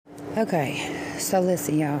Okay, so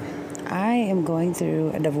listen, y'all. I am going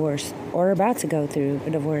through a divorce, or about to go through a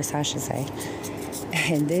divorce, I should say.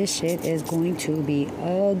 And this shit is going to be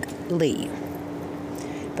ugly.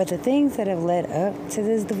 But the things that have led up to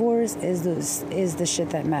this divorce is the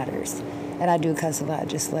shit that matters. And I do cuss a lot,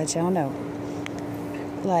 just to let y'all know.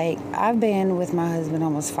 Like, I've been with my husband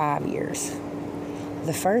almost 5 years.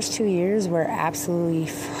 The first 2 years were absolutely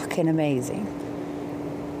fucking amazing.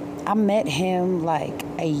 I met him like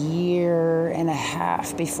a year and a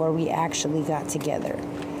half before we actually got together.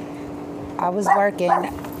 I was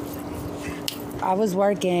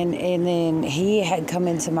working and then he had come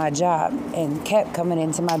into my job and kept coming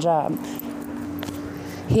into my job.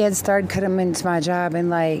 He had started coming into my job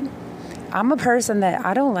and like, I'm a person that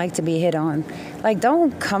I don't like to be hit on. Like,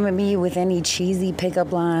 don't come at me with any cheesy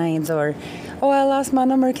pickup lines or, oh, I lost my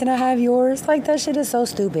number, can I have yours? Like, that shit is so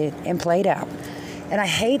stupid and played out. And I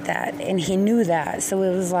hate that. And he knew that. So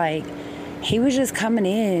it was like, he was just coming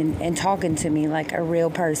in and talking to me like a real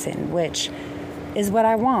person, which is what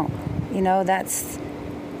I want. You know, that's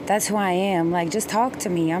who I am. Like, just talk to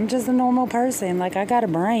me. I'm just a normal person. Like, I got a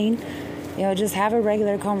brain. You know, just have a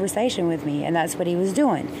regular conversation with me. And that's what he was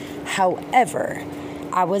doing. However,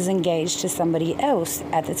 I was engaged to somebody else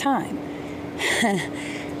at the time.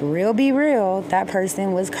 Real be real, that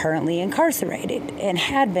person was currently incarcerated and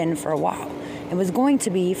had been for a while. It was going to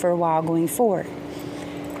be for a while going forward.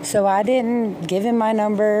 So I didn't give him my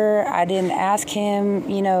number. I didn't ask him,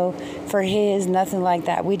 you know, for his, nothing like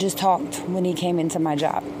that. We just talked when he came into my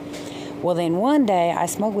job. Well, then one day, I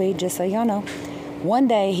smoke weed, just so y'all know. One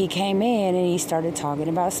day he came in and he started talking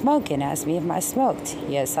about smoking, asked me if I smoked.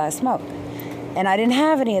 Yes, I smoked. And I didn't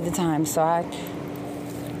have any at the time, so I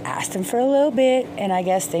asked him for a little bit, and I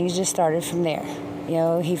guess things just started from there. You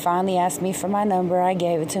know, he finally asked me for my number. I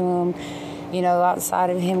gave it to him. You know, outside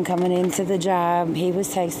of him coming into the job, he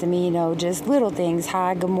was texting me, you know, just little things.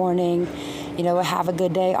 Hi, good morning, you know, have a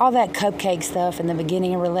good day. All that cupcake stuff in the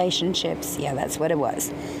beginning of relationships. Yeah, that's what it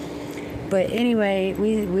was. But anyway,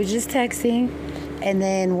 we were just texting. And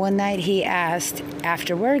then one night he asked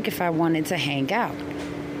after work if I wanted to hang out.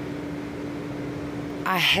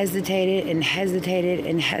 I hesitated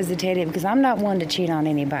because I'm not one to cheat on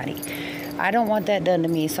anybody. I don't want that done to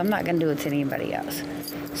me, so I'm not going to do it to anybody else.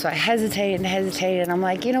 So I hesitated, and I'm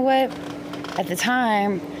like, you know what? At the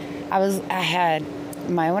time, I had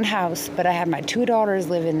my own house, but I had my 2 daughters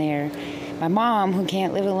living there, my mom who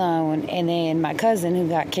can't live alone, and then my cousin who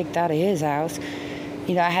got kicked out of his house.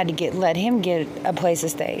 You know, I had to let him get a place to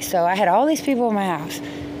stay. So I had all these people in my house,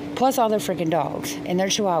 plus all their freaking dogs and their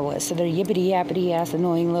chihuahuas. So they're yippity-yappity ass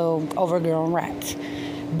annoying little overgrown rats.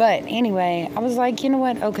 But anyway, I was like, you know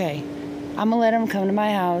what? Okay, I'm going to let them come to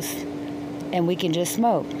my house and we can just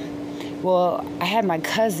smoke. Well, I had my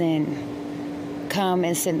cousin come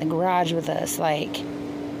and sit in the garage with us. Like,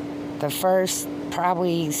 the first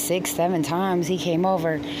probably 6-7 times he came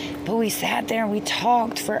over. But we sat there and we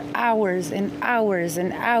talked for hours and hours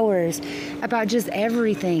and hours about just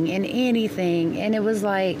everything and anything. And it was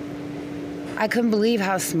like, I couldn't believe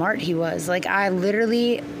how smart he was. Like, I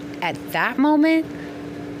literally, at that moment,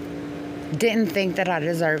 didn't think that I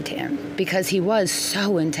deserved him because he was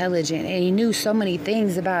so intelligent and he knew so many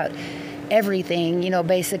things about everything, you know,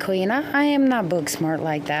 basically. And I am not book smart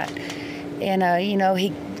like that. And, you know,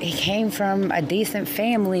 he came from a decent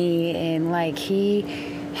family and, like, he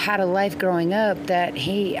had a life growing up that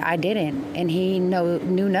I didn't. And he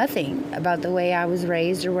knew nothing about the way I was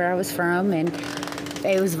raised or where I was from. And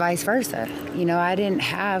it was vice versa. You know, I didn't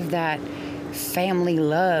have that family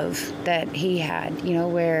love that he had, you know,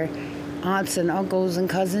 where aunts and uncles and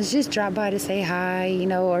cousins just dropped by to say hi, you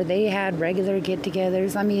know, or they had regular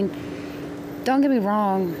get-togethers. I mean, don't get me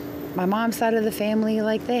wrong, my mom's side of the family,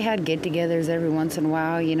 like, they had get-togethers every once in a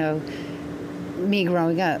while, you know, me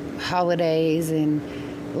growing up, holidays and,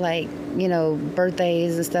 like, you know,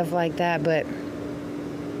 birthdays and stuff like that, but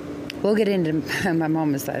we'll get into my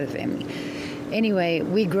mom's side of the family. Anyway,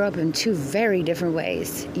 we grew up in 2 very different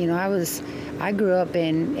ways. You know, I grew up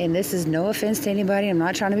in, and this is no offense to anybody, I'm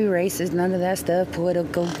not trying to be racist, none of that stuff,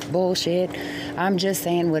 political bullshit. I'm just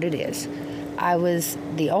saying what it is. I was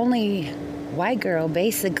the only white girl,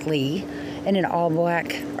 basically, in an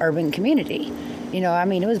all-black urban community. You know, I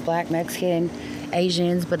mean, it was black, Mexican,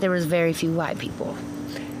 Asians, but there was very few white people.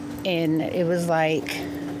 And it was like,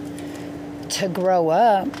 to grow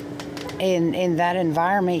up in that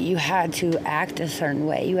environment, you had to act a certain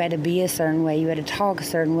way. You had to be a certain way. You had to talk a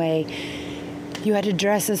certain way. You had to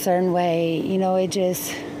dress a certain way. You know, it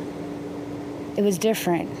was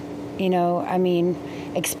different. You know, I mean,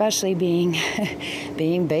 especially being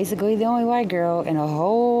basically the only white girl in a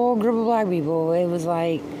whole group of black people. It was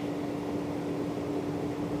like,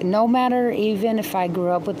 no matter even if I grew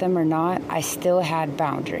up with them or not, I still had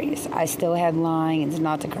boundaries. I still had lines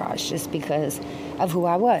not to cross just because of who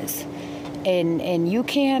I was. And you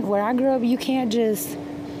can't, where I grew up, you can't just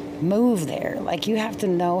move there. Like, you have to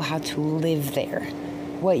know how to live there.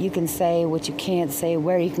 What you can say, what you can't say,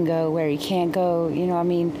 where you can go, where you can't go. You know, I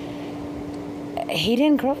mean, he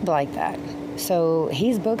didn't grow up like that. So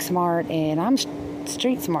he's book smart and I'm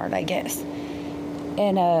street smart, I guess.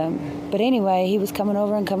 And, but anyway, he was coming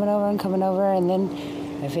over, and then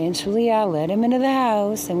eventually I let him into the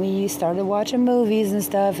house, and we started watching movies and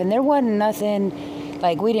stuff, and there wasn't nothing,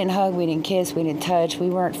 like, we didn't hug, we didn't kiss, we didn't touch, we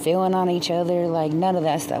weren't feeling on each other, like, none of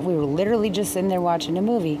that stuff. We were literally just sitting there watching a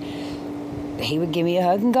movie. He would give me a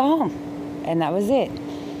hug and go home, and that was it.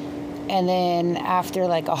 And then after,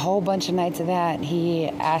 like, a whole bunch of nights of that, he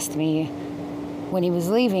asked me when he was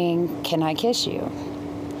leaving, "Can I kiss you?"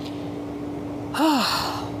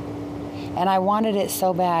 And I wanted it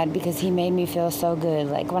so bad because he made me feel so good.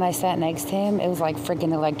 Like, when I sat next to him, it was like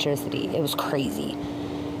freaking electricity. It was crazy.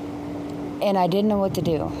 And I didn't know what to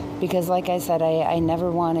do because, like I said, I never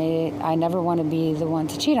want to be the one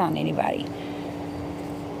to cheat on anybody.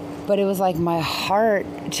 But it was like my heart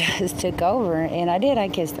just took over, and I did. I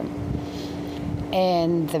kissed him.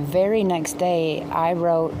 And the very next day, I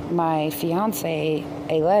wrote my fiance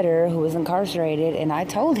a letter who was incarcerated, and I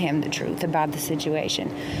told him the truth about the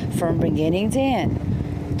situation from beginning to end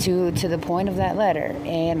to the point of that letter.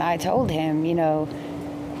 And I told him, you know,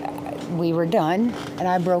 we were done, and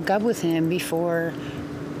I broke up with him before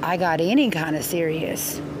I got any kind of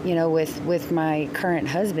serious, you know, with my current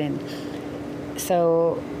husband.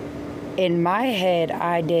 So in my head,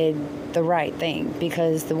 I did the right thing,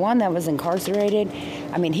 because the one that was incarcerated,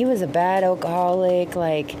 I mean, he was a bad alcoholic.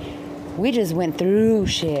 Like, we just went through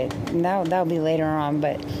shit, and that'll be later on.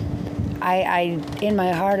 But I in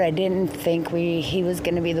my heart, I didn't think he was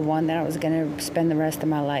going to be the one that I was going to spend the rest of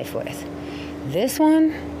my life with. This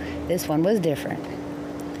one was different.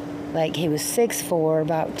 Like, he was 6'4",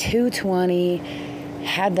 about 220,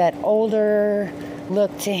 had that older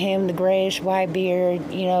look to him, the grayish white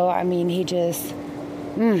beard, you know. I mean, he just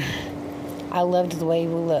I loved the way he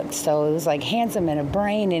looked. So it was like handsome and a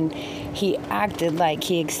brain, and he acted like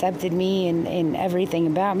he accepted me and everything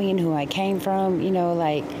about me and who I came from. You know,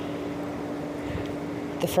 like,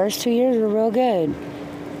 the first 2 years were real good.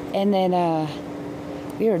 And then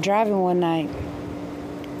we were driving one night,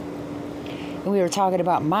 and we were talking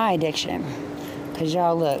about my addiction. Because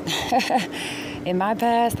y'all, look, in my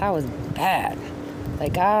past, I was bad.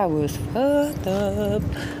 Like, I was fucked up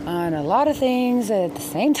on a lot of things at the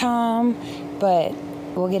same time, but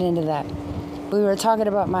we'll get into that. We were talking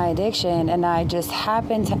about my addiction, and I just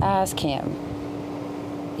happened to ask him,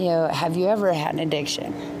 you know, have you ever had an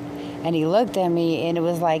addiction? And he looked at me, and it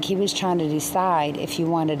was like he was trying to decide if he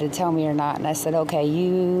wanted to tell me or not. And I said, okay,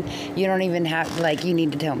 you don't even have, like, you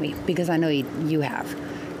need to tell me, because I know you have.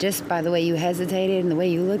 Just by the way you hesitated and the way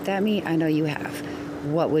you looked at me, I know you have.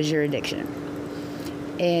 What was your addiction?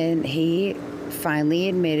 And he finally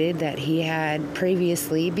admitted that he had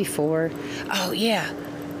previously before. Oh, yeah.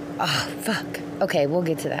 Oh, fuck. Okay, we'll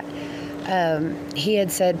get to that. He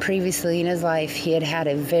had said previously in his life he had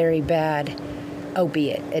a very bad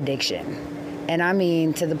opiate addiction. And I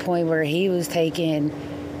mean, to the point where he was taking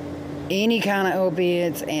any kind of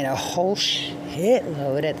opiates and a whole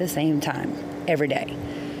shitload at the same time, every day.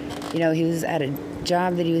 You know, he was at a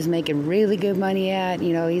job that he was making really good money at.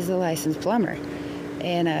 You know, he's a licensed plumber.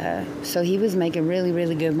 And so he was making really,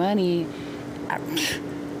 really good money.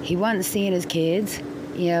 He wasn't seeing his kids.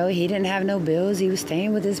 You know, he didn't have no bills. He was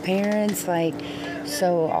staying with his parents. Like,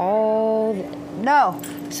 so all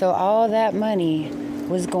that money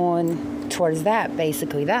was going towards that,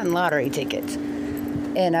 basically. That and lottery tickets.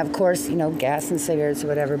 And, of course, you know, gas and cigarettes or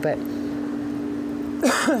whatever. But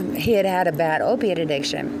he had a bad opiate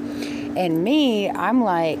addiction. And me, I'm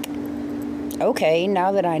like, okay,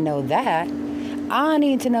 now that I know that, I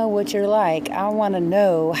need to know what you're like. I want to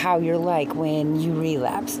know how you're like when you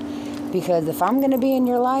relapse. Because if I'm going to be in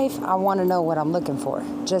your life, I want to know what I'm looking for,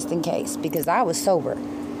 just in case. Because I was sober,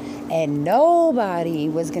 and nobody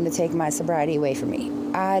was going to take my sobriety away from me.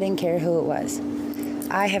 I didn't care who it was.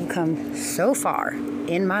 I have come so far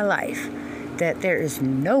in my life that there is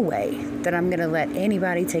no way that I'm going to let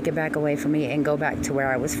anybody take it back away from me and go back to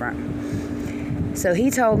where I was from. So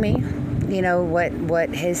he told me, you know, what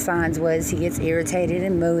his signs was. He gets irritated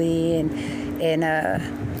and moody and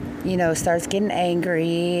you know, starts getting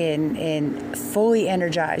angry and fully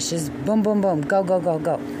energized. Just boom, boom, boom, go, go, go,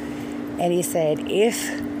 go. And he said,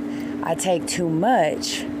 if I take too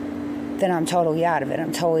much, then I'm totally out of it.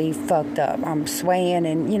 I'm totally fucked up. I'm swaying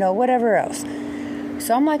and, you know, whatever else.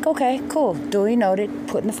 So I'm like, okay, cool. Duly noted,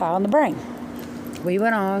 putting the file in the brain. We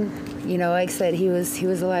went on, like I said, he was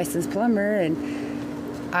a licensed plumber, and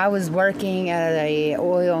I was working at a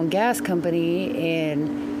oil and gas company,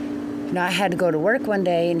 and I had to go to work one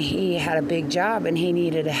day, and he had a big job, and he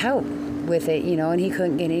needed help with it, and he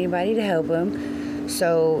couldn't get anybody to help him.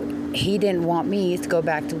 So he didn't want me to go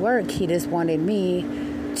back to work. He just wanted me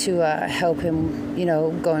to help him,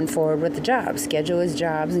 going forward with the job, schedule his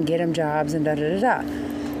jobs and get him jobs and da-da-da-da.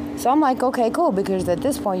 So I'm like, okay, cool, because at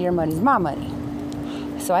this point, your money's my money.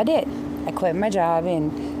 So I did. I quit my job,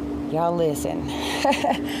 and y'all listen.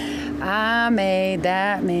 I made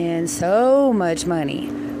that man so much money.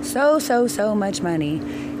 So much money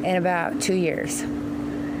in about 2 years.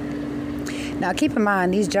 Now, keep in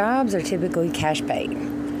mind, these jobs are typically cash paid.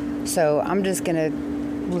 So I'm just going to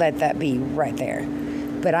let that be right there.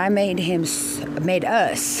 But I made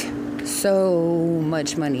us so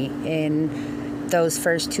much money in those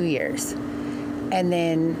first 2 years. And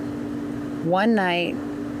then one night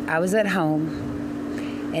I was at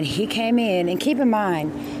home and he came in, and keep in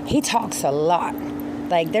mind, he talks a lot.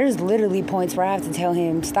 Like, there's literally points where I have to tell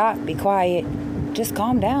him, stop, be quiet, just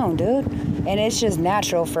calm down, dude. And it's just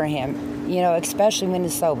natural for him, especially when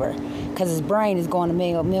he's sober, because his brain is going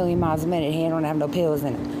a million miles a minute. He don't have no pills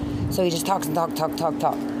in it. So he just talks and talk.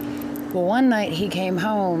 Well, one night he came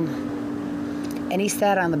home and he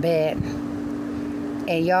sat on the bed.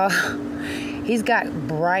 And y'all, he's got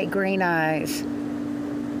bright green eyes.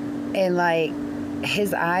 And like,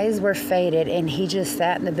 his eyes were faded, and he just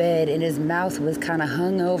sat in the bed, and his mouth was kind of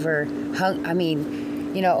hung up or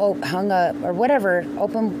whatever,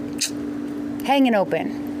 hanging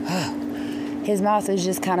open. His mouth was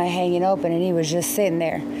just kind of hanging open, and he was just sitting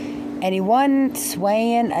there. And he wasn't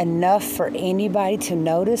swaying enough for anybody to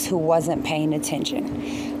notice who wasn't paying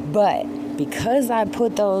attention. But because I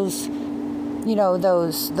put those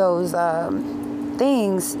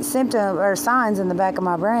things, symptoms or signs in the back of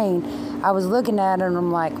my brain, I was looking at it and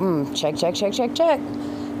I'm like, check.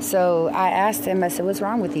 So I asked him, I said, what's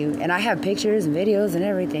wrong with you? And I have pictures and videos and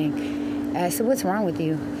everything. I said, what's wrong with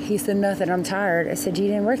you? He said, nothing, I'm tired. I said, you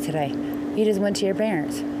didn't work today. You just went to your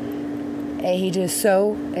parents. And he just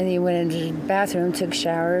and he went into the bathroom, took a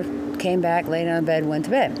shower, came back, laid on the bed, went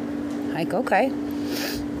to bed. Like, okay.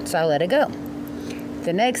 So I let it go.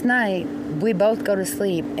 The next night, we both go to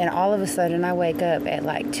sleep, and all of a sudden I wake up at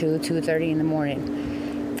like 2:30 in the morning.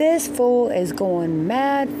 This fool is going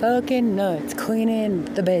mad fucking nuts cleaning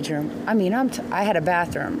the bedroom. I mean, I had a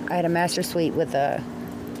bathroom. I had a master bedroom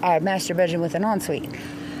with an ensuite.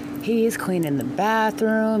 He's cleaning the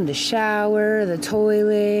bathroom, the shower, the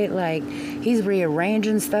toilet. Like, he's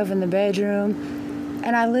rearranging stuff in the bedroom.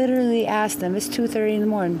 And I literally asked him, it's 2:30 in the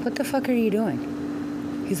morning, what the fuck are you doing?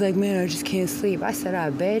 He's like, man, I just can't sleep. I said, I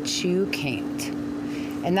bet you can't.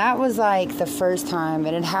 And that was like the first time.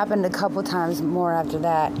 And it happened a couple times more after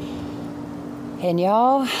that. And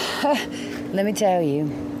y'all, let me tell you,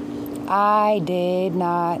 I did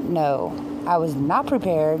not know. I was not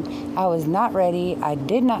prepared. I was not ready. I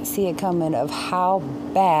did not see it coming of how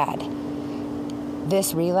bad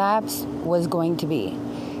this relapse was going to be.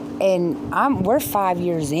 And we're 5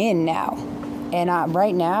 years in now. And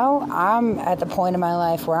right now, I'm at the point in my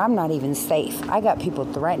life where I'm not even safe. I got people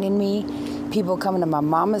threatening me, people coming to my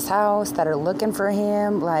mama's house that are looking for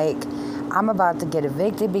him. Like, I'm about to get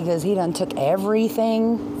evicted because he done took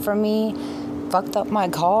everything from me, fucked up my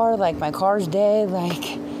car, like my car's dead,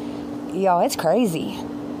 like... Yo, it's crazy.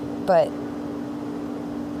 But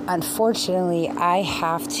unfortunately, I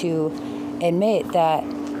have to admit that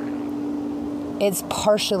it's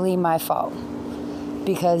partially my fault.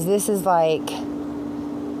 Because this is like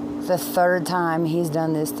the third time he's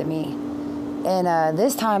done this to me. And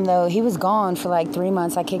this time, though, he was gone for like 3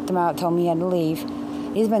 months. I kicked him out, told me he had to leave.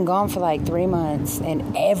 He's been gone for like 3 months, and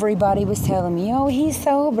everybody was telling me, oh, he's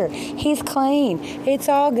sober, he's clean, it's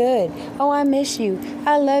all good. Oh, I miss you,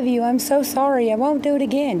 I love you, I'm so sorry, I won't do it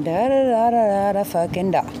again. Da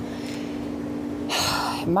fucking da.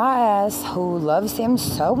 My ass, who loves him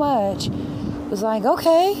so much, was like,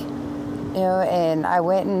 okay. And I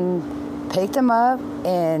went and picked him up,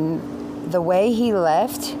 and the way he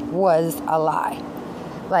left was a lie.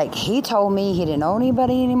 Like, he told me he didn't owe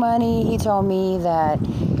anybody any money. He told me that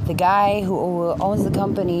the guy who owns the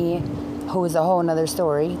company, who is a whole nother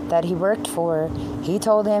story, that he worked for, he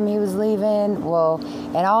told him he was leaving. Well,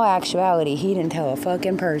 in all actuality, he didn't tell a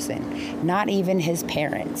fucking person, not even his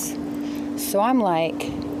parents. So I'm like,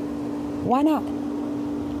 why not?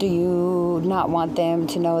 Do you not want them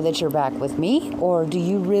to know that you're back with me? Or do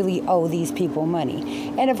you really owe these people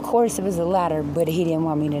money? And of course, it was the latter, but he didn't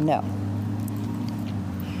want me to know.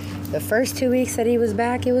 The first 2 weeks that he was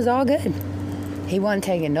back, it was all good. He wasn't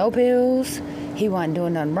taking no pills. He wasn't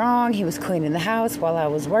doing nothing wrong. He was cleaning the house while I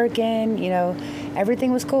was working.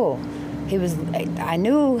 Everything was cool. I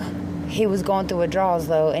knew he was going through withdrawals,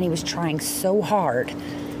 though, and he was trying so hard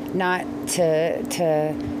not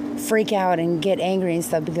to freak out and get angry and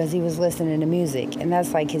stuff because he was listening to music, and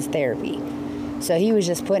that's like his therapy. So he was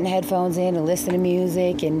just putting headphones in and listening to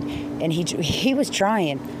music, and he was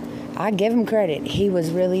trying. I give him credit. He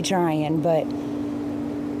was really trying, but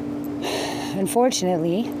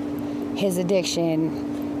unfortunately, his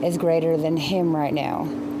addiction is greater than him right now.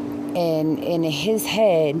 And in his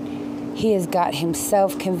head, he has got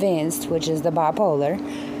himself convinced, which is the bipolar,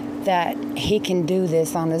 that he can do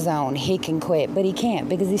this on his own. He can quit, but he can't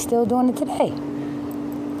because he's still doing it today.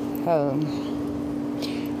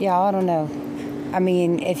 Y'all, I don't know. I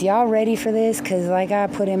mean, if y'all ready for this, because like I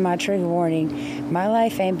put in my trigger warning, my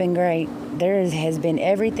life ain't been great. There has been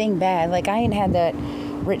everything bad. Like, I ain't had that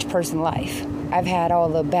rich person life. I've had all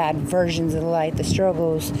the bad versions of life, the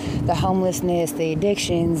struggles, the homelessness, the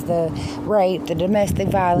addictions, the rape, the domestic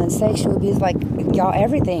violence, sexual abuse. Like, y'all,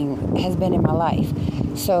 everything has been in my life.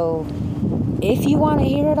 So if you want to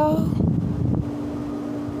hear it all,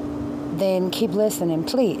 then keep listening,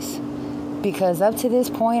 please. Because up to this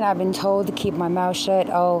point, I've been told to keep my mouth shut.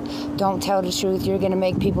 Oh, don't tell the truth. You're going to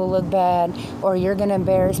make people look bad, or you're going to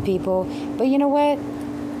embarrass people. But you know what?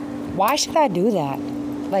 Why should I do that?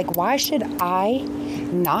 Like, why should I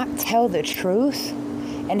not tell the truth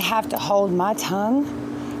and have to hold my tongue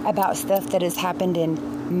about stuff that has happened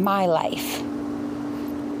in my life?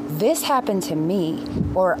 This happened to me,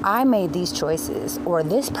 or I made these choices, or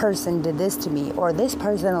this person did this to me, or this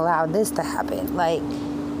person allowed this to happen. Like,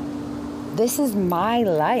 this is my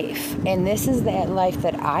life, and this is that life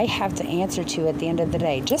that I have to answer to at the end of the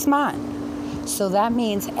day, just mine. So that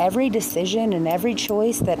means every decision and every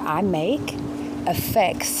choice that I make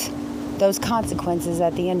affects those consequences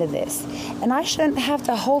at the end of this. And I shouldn't have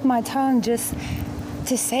to hold my tongue just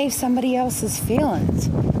to save somebody else's feelings.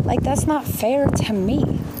 Like, that's not fair to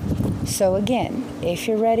me. So again, if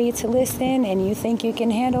you're ready to listen and you think you can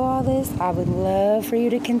handle all this, I would love for you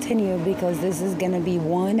to continue, because this is going to be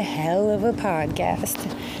one hell of a podcast.